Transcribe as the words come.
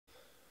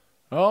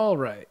All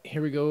right,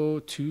 here we go.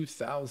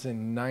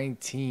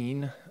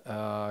 2019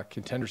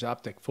 Contenders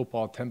Optic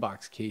Football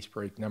 10-box case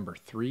break number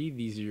 3.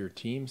 These are your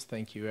teams.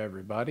 Thank you,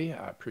 everybody.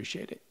 I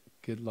appreciate it.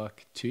 Good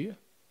luck to you.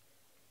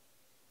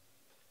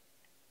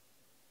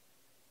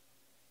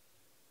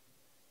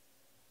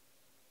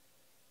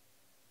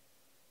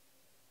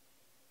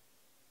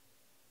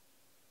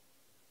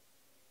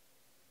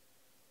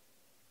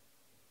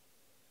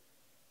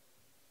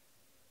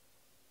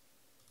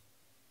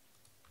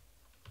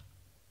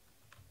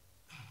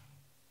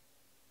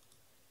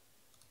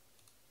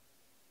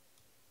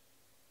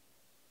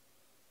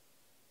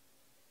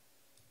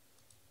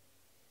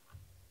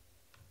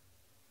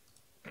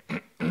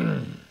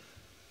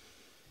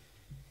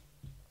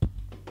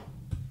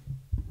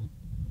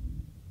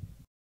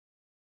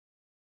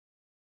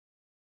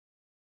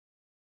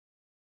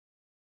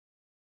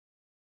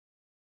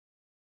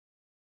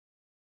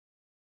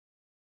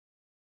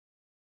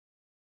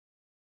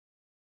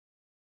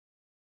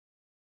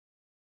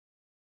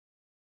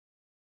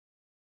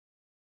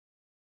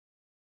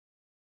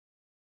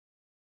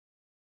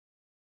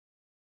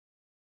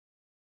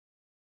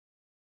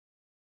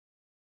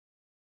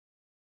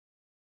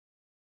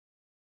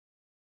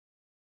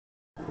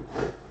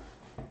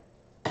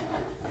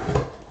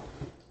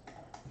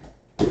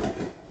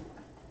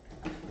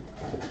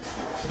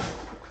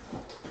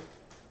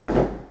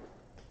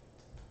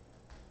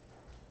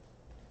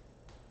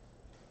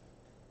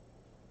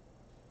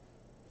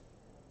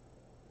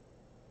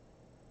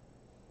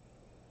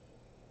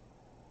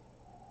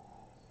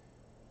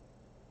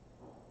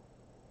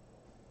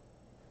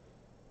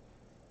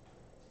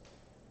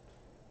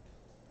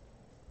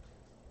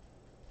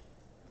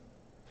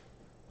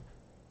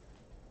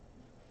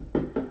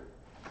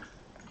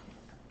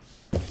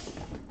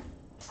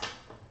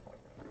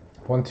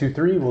 One, two,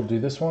 three, we'll do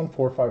this one.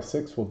 4, 5,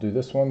 6, we'll do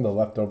this one. The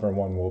leftover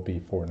one will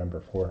be for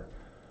number 4.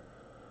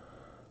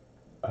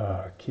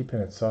 Keeping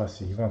it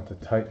saucy, you want the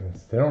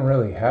Titans. They don't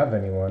really have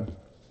anyone.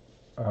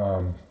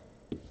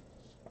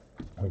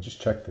 We just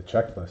checked the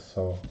checklist,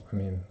 so I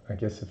mean, I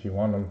guess if you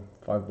want them,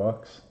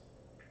 $5.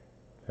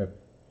 If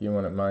you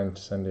wouldn't mind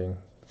sending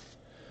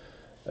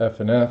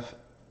F and F.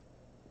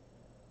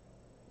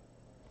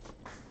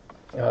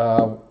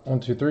 1,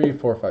 2, 3,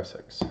 4, 5,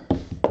 6.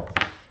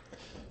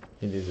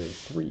 It is a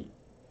 3.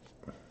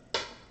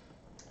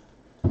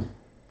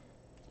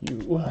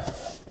 You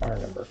are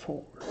number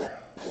 4.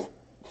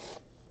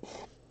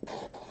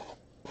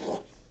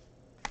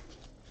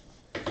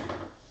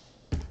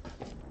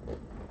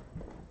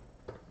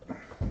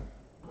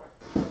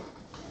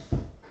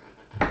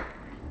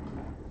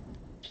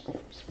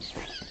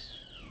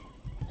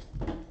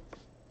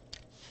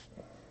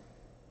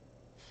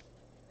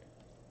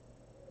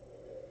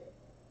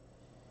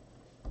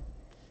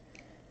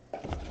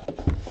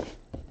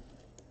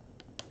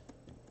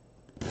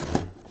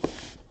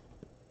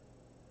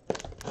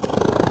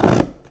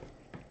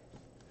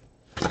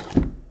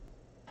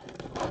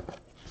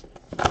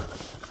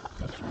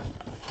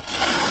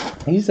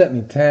 You sent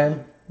me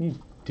 10. You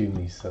do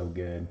me so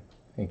good.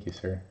 Thank you,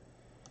 sir.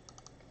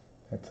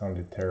 That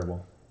sounded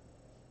terrible.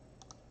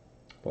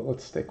 But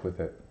let's stick with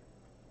it.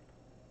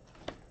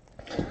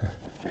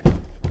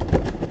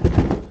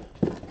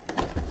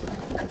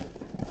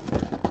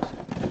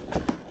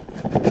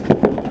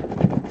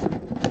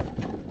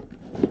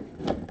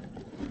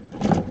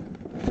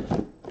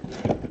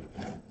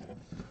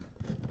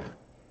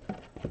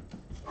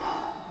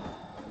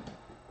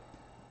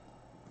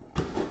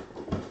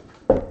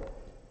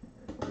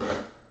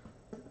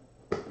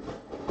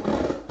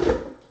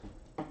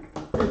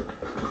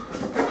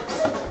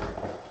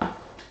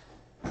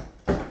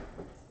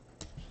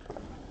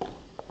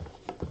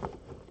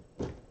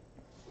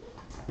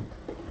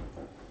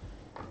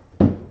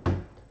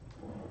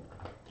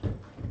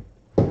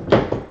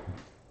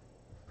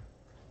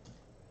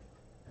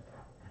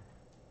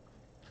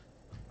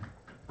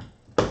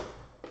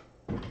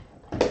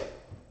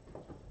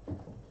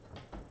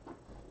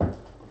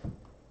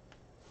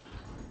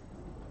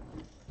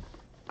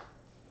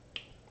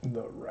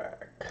 The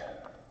rack.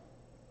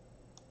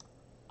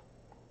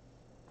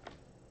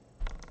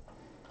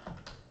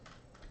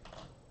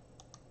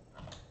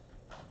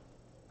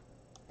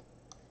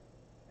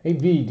 Hey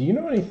V, do you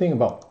know anything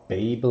about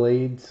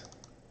Beyblades?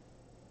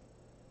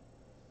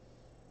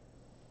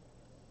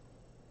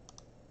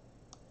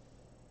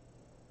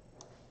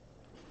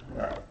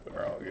 Alright,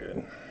 we're all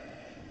good.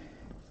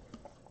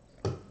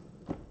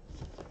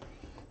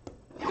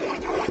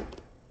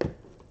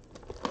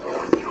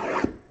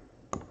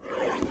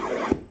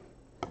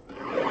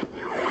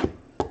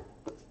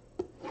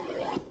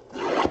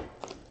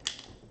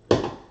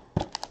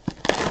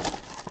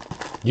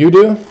 You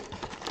do?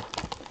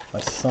 My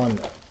son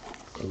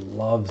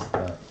loves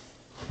them.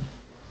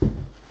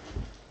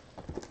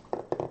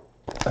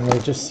 And they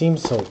just seem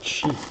so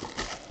cheap.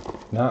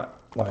 Not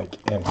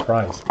like in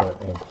price, but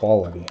in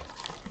quality.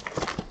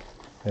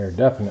 They're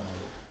definitely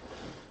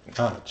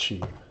not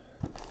cheap.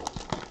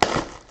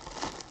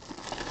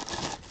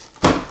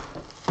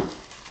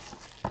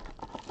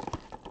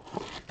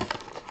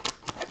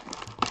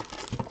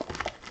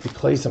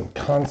 plays him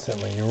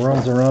constantly. He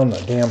runs around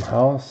the damn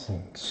house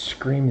and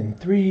screaming,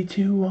 3,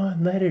 2,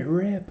 1, let it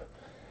rip.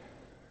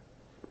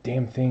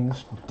 Damn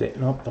things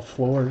hitting up the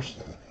floors,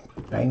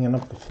 banging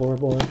up the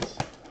floorboards.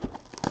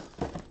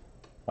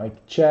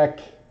 Mic check.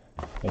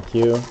 Thank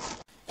you.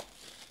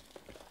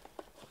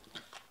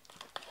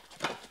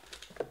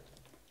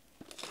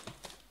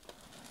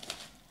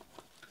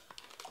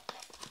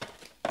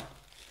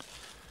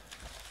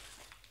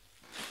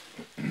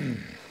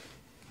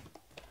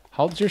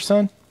 How old's your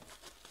son?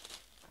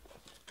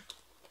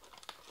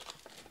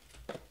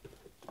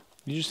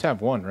 You just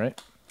have one, right?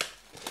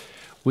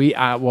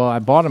 Well, I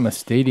bought him a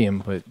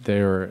stadium, but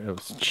it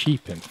was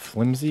cheap and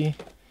flimsy,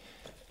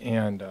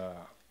 and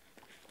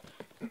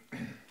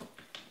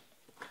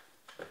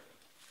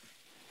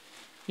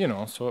you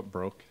know, so it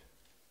broke.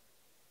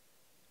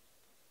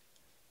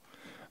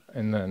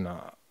 And then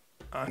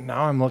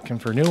now I'm looking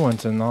for new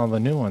ones, and all the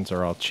new ones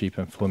are all cheap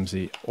and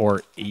flimsy,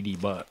 or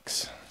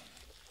 $80.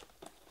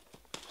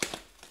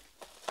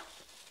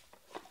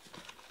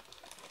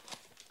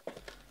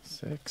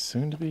 Six,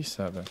 soon to be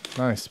 7.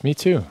 Nice, me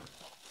too.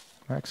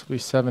 Max will be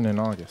 7 in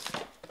August.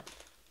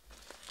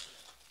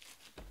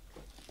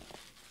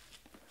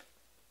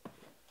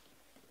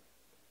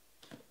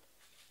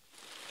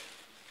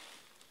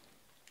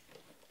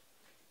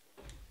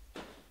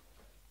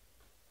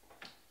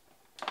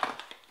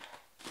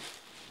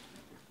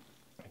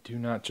 I do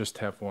not just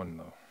have one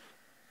though.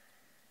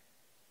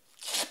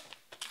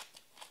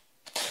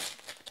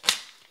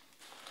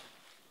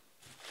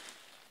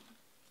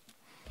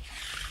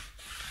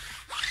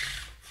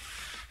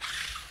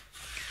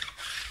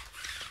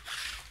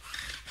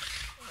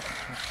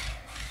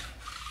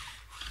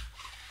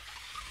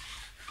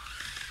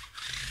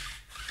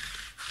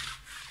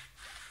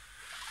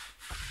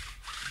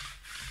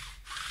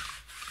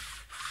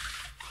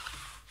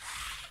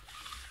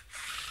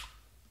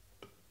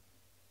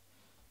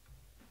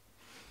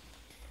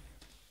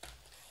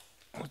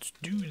 Let's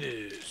do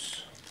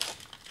this.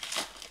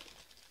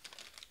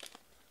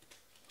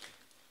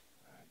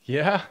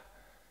 Yeah?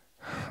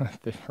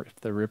 They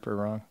ripped the ripper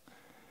wrong.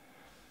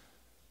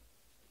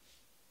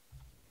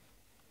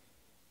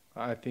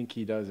 I think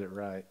he does it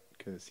right,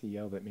 because he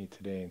yelled at me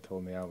today and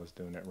told me I was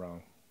doing it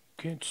wrong.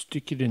 Can't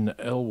stick it in the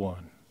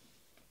L1.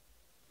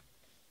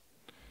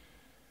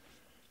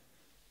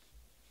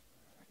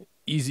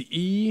 Easy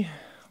E,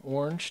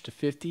 orange to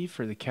 50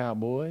 for the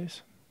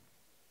Cowboys.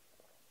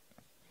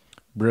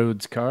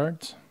 Broads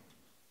cards.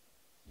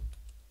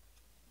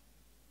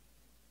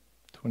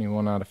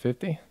 21 out of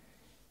 50.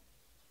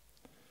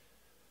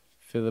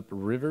 Phillip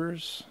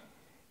Rivers.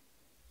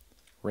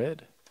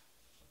 Red.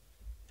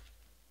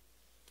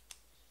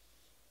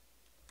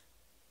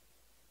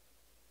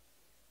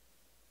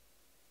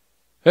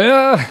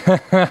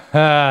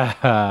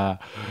 Yeah.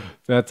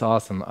 That's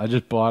awesome. I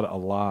just bought a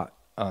lot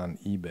on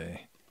eBay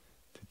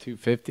to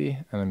 250,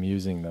 and I'm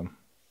using them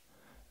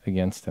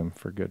against him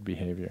for good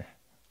behavior.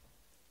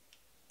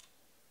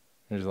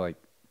 There's like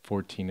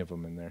 14 of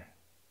them in there.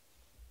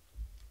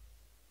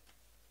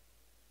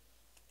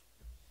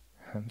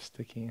 I'm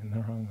sticking in the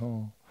wrong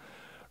hole.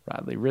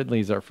 Riley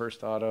Ridley's our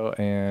first auto,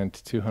 and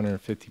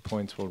 250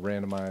 points will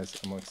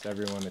randomize amongst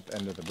everyone at the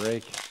end of the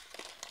break.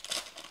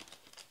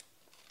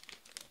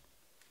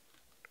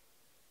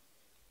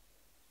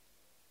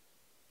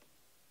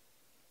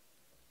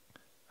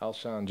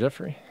 Alshon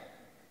Jeffrey.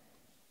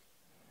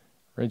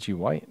 Reggie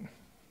White.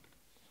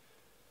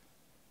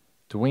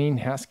 Dwayne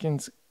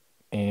Haskins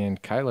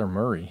and Kyler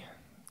Murray.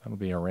 That'll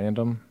be a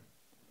random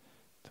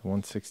to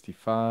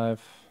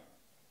 165.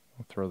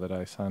 We'll throw the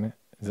dice on it.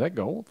 Is that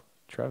gold?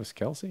 Travis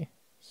Kelce?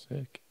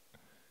 Sick.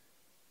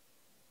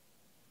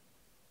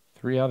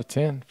 3 out of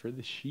 10 for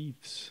the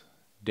Chiefs.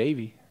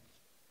 Davey.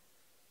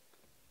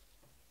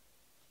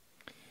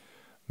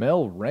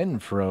 Mel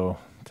Renfro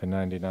to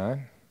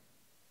 99.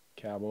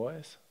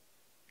 Cowboys.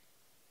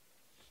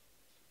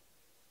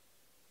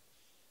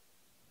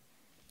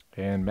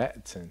 And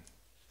Mattson.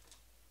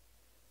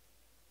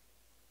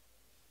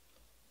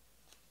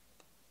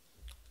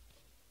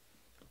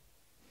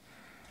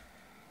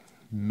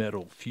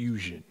 Metal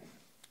Fusion.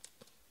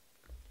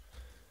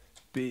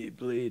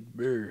 Beyblade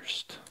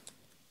Burst.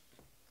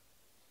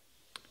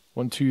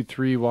 1, 2,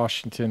 3,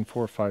 Washington.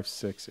 4, 5,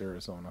 6,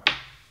 Arizona.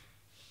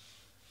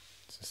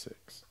 It's a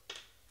 6.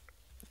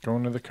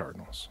 Going to the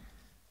Cardinals.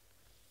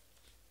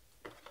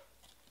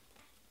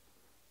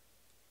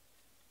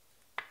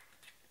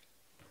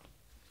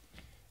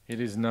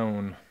 It is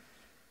known.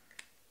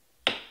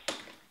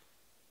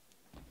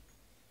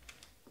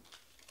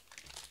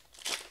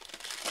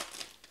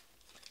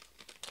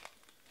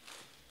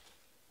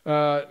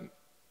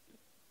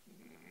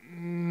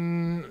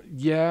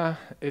 Yeah,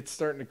 it's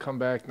starting to come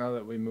back now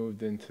that we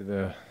moved into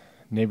the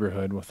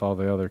neighborhood with all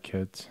the other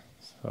kids.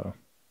 So,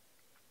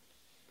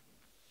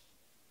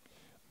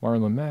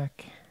 Marlon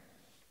Mack,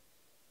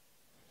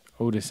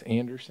 Otis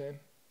Anderson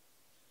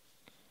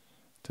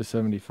to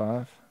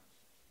 75,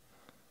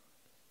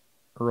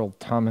 Earl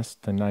Thomas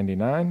to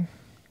 99,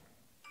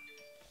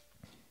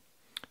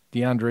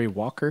 DeAndre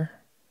Walker,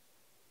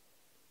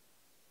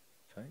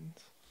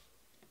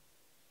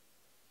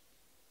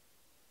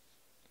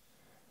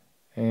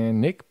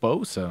 And Nick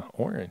Bosa,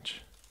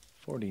 orange.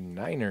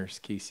 49ers,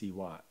 KC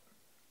Watt.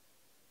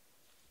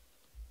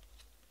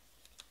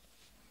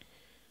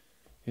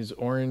 Is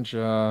orange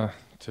to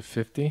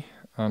 50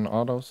 on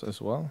autos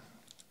as well?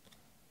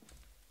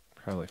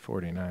 Probably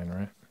 49,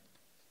 right?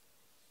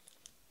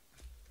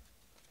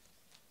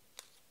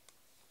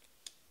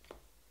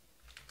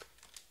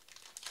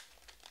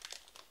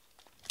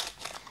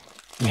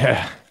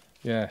 Yeah,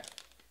 yeah.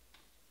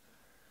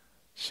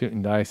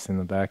 Shooting dice in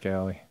the back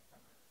alley.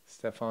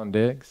 Stephon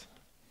Diggs.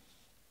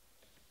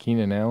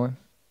 Keenan Allen.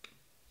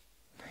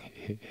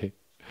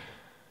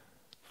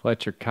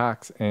 Fletcher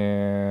Cox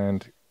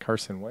and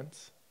Carson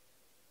Wentz.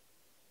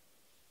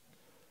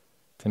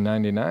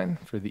 /99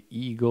 for the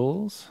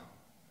Eagles.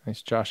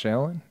 Nice Josh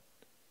Allen.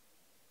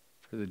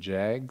 For the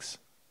Jags,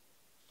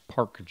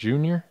 Parker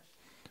Jr.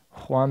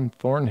 Juan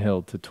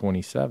Thornhill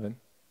 /27.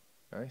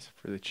 Nice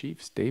for the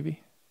Chiefs,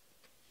 Davey.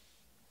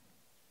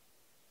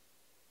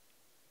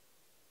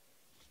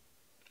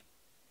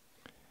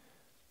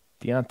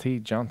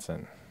 Deontay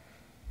Johnson.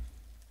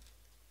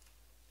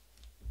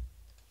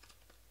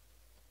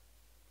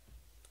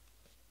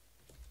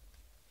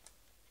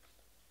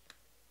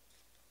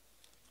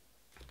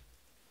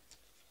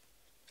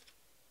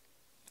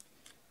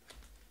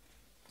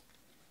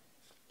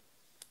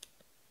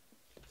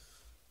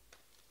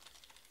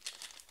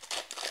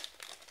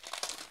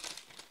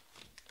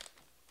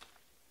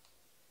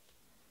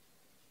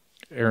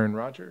 Aaron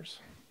Rodgers.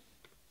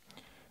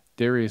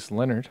 Darius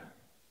Leonard.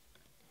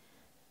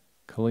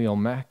 Khalil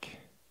Mack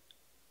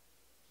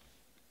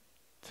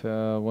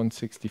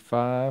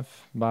 /165.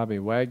 Bobby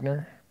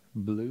Wagner,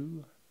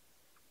 blue.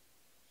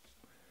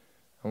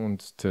 That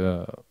one's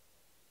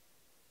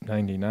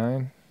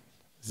 /99.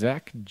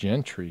 Zach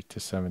Gentry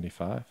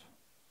 /75.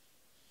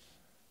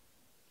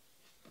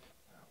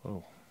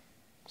 Whoa,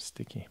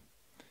 sticky.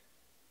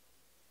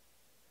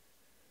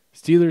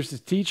 Steelers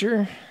is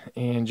teacher,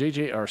 and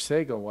J.J.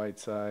 Arcega,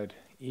 Whiteside,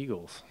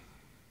 Eagles.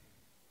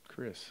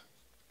 Chris.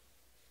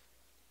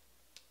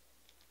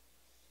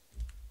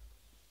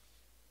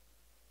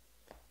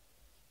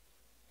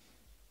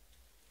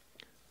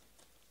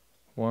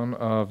 One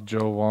of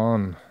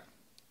Joanne.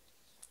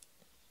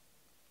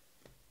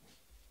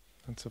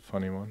 That's a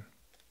funny one.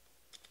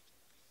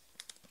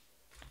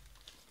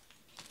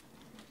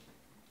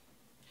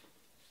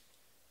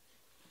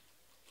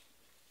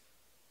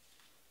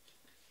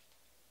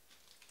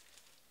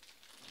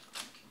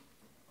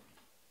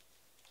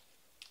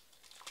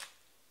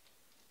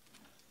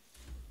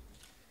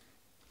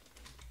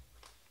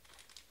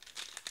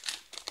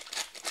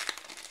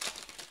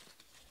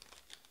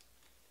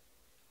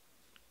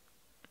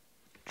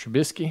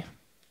 Trubisky,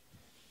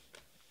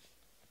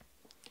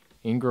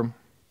 Ingram,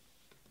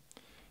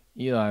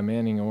 Eli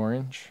Manning,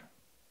 orange.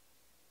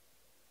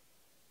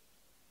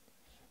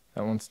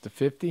 That one's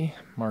 /50.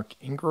 Mark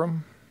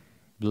Ingram,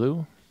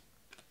 blue.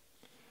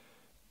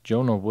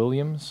 Jonah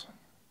Williams,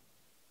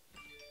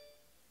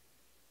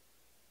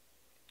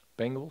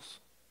 Bengals.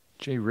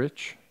 Jay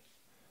Rich,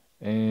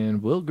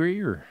 and Will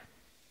Greer.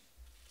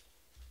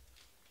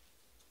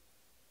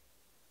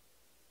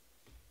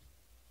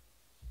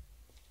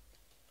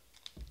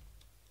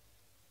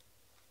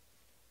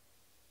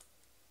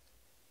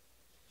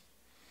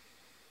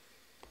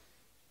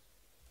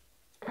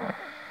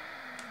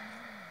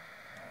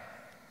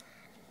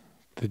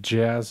 The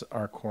Jazz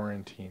are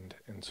quarantined,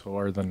 and so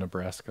are the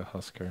Nebraska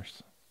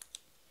Huskers.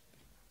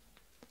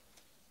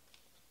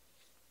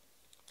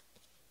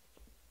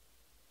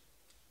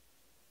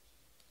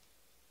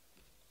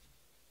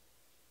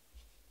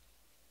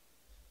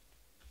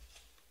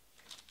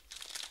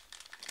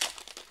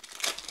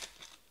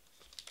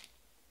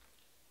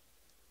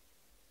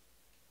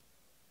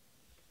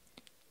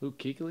 Luke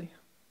Kuechly,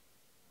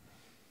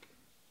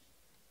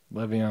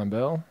 Le'Veon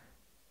Bell,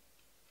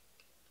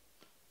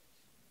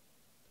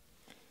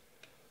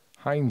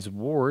 Hines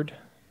Ward,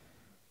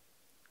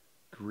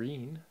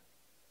 green.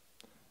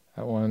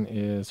 That one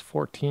is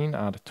 14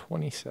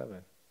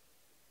 /27.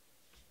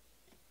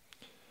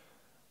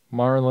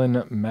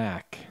 Marlon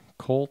Mack,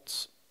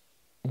 Colts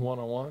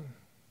 101,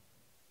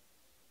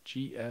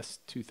 GS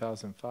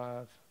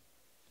 2005.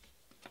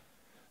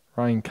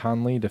 Ryan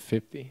Conley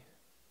 /50.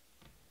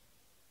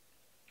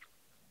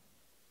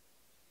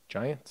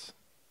 Giants.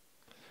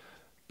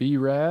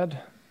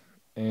 B-Rad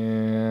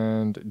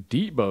and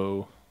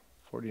Debo,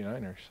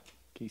 49ers.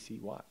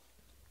 KC Watt.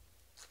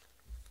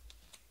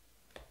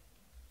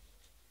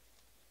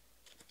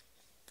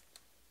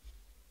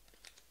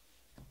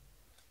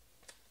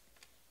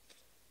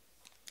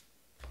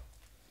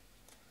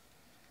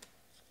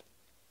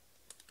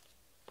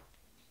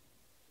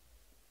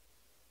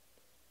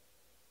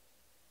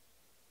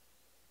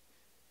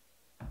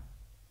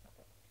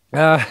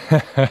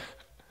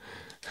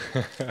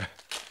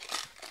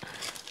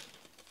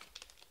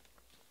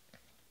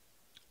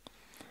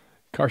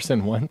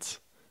 Carson Wentz.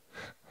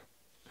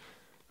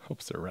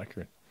 Hopes their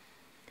record.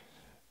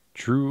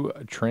 Drew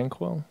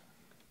Tranquil.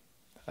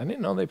 I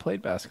didn't know they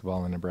played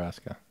basketball in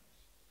Nebraska.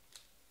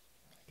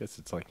 I guess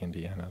it's like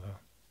Indiana, though.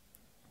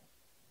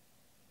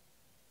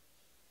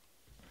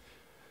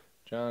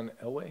 John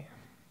Elway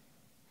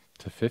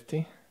to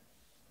 50.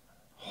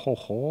 Ho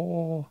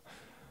ho.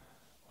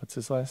 What's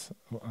his last?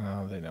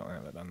 Oh, they don't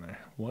have it on there.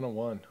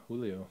 101,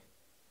 Julio.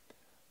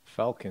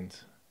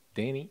 Falcons,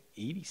 Danny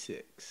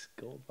 86.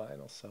 Gold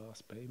vinyl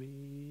sauce,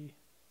 baby.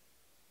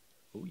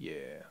 Oh,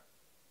 yeah.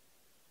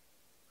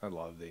 I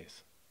love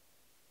these.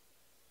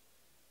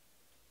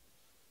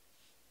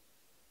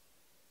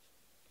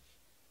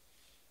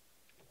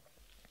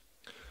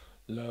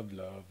 Love,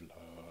 love,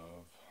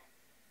 love.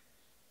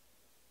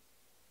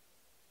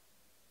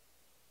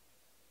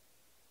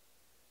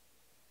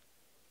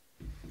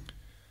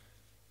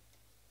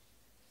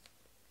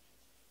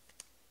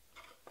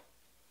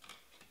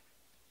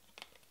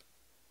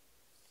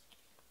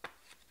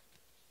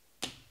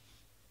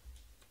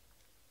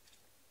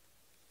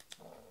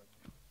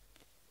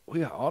 We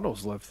got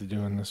autos left to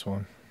do in this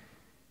one.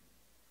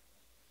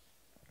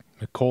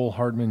 Nicole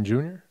Hardman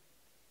Jr.,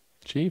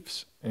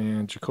 Chiefs,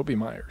 and Jacoby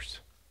Myers,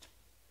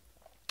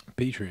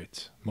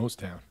 Patriots,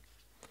 Mostown.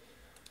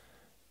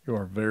 You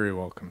are very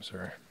welcome,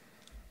 sir.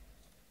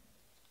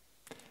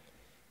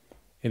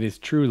 It is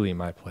truly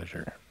my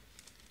pleasure.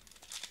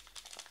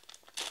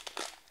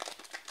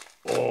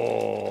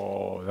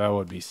 Oh, that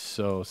would be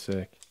so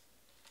sick.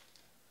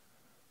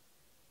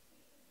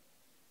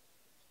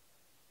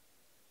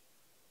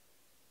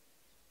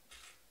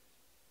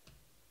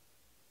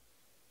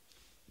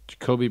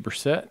 Jacoby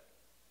Brissett,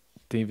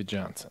 David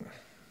Johnson.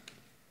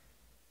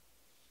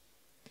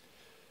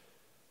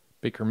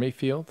 Baker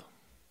Mayfield.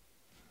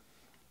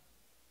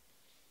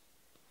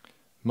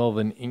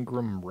 Melvin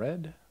Ingram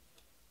Red.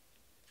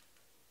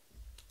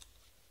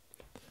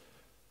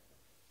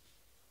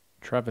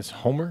 Travis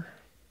Homer.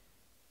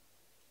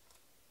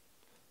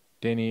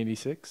 Danny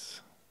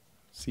 86.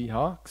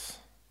 Seahawks.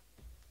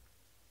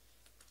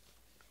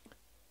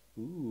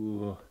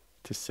 Ooh,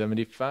 to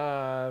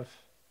 75.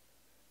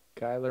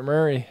 Kyler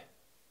Murray.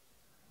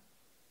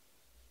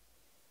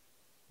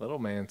 Little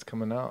man's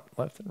coming out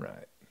left and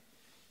right.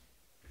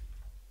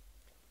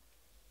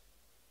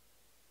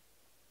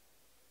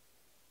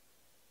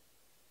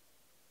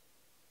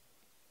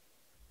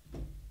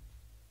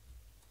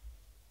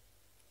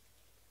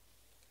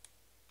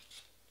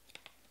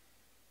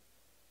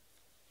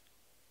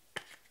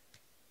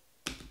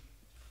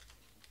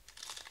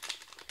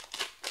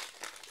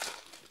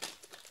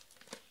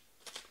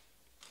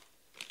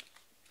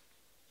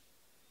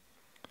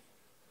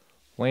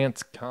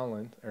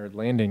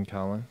 Landon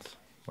Collins.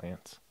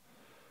 Lance.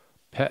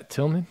 Pat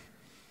Tillman.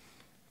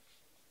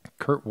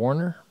 Kurt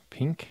Warner,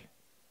 pink.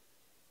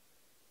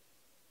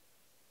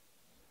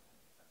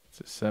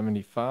 It's a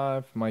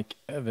 75. Mike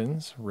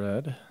Evans,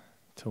 red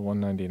to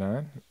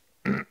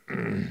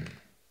 199.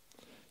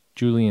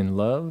 Julian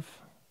Love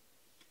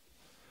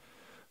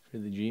for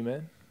the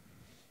G-Men.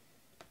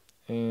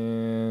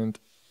 And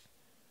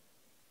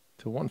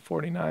to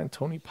 149,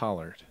 Tony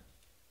Pollard.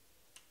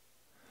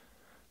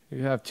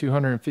 You have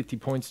 250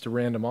 points to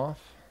random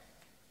off.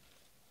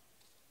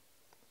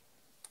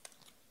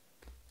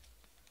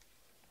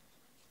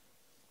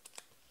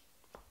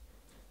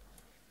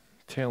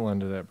 Tail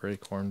end of that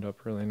break warmed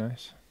up really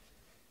nice.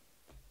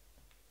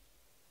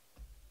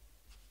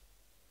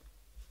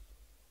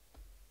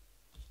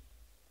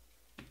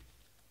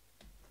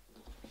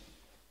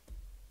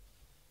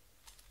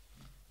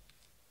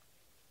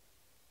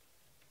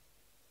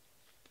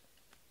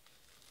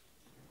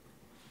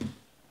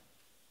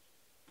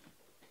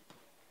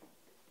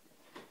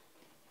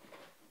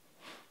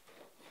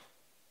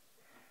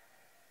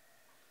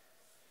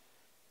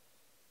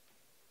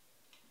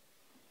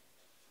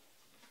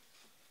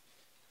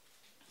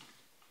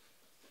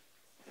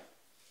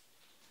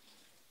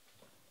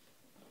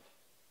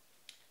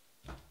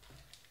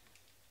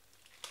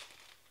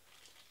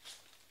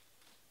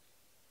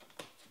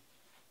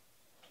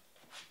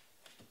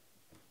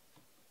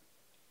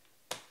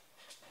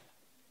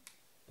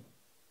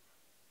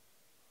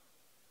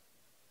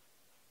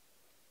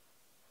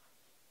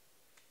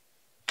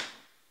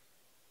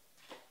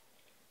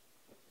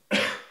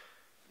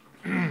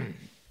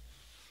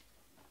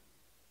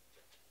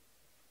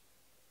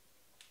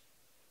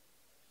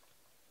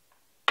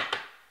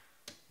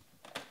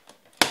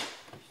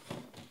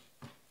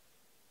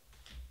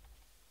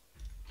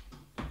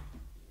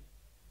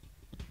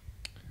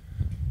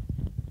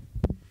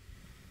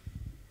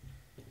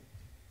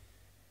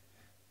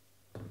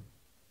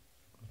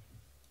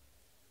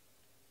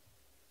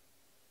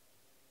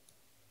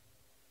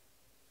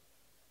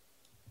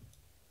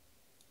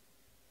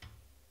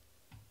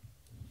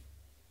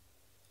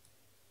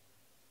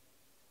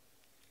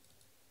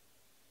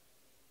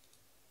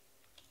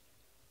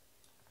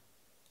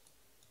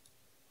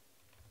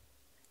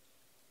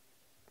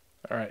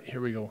 All right,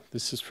 here we go.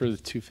 This is for the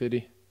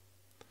 250.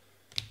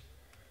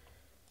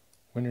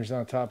 Winners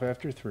on top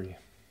after 3.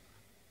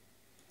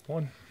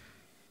 1,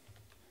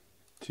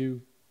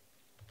 2,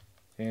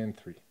 and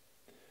 3.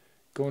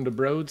 Going to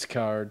Broads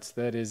cards.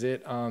 That is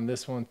it on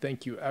this one.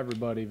 Thank you,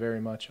 everybody,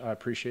 very much. I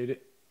appreciate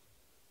it.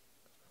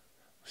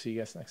 See you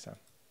guys next time.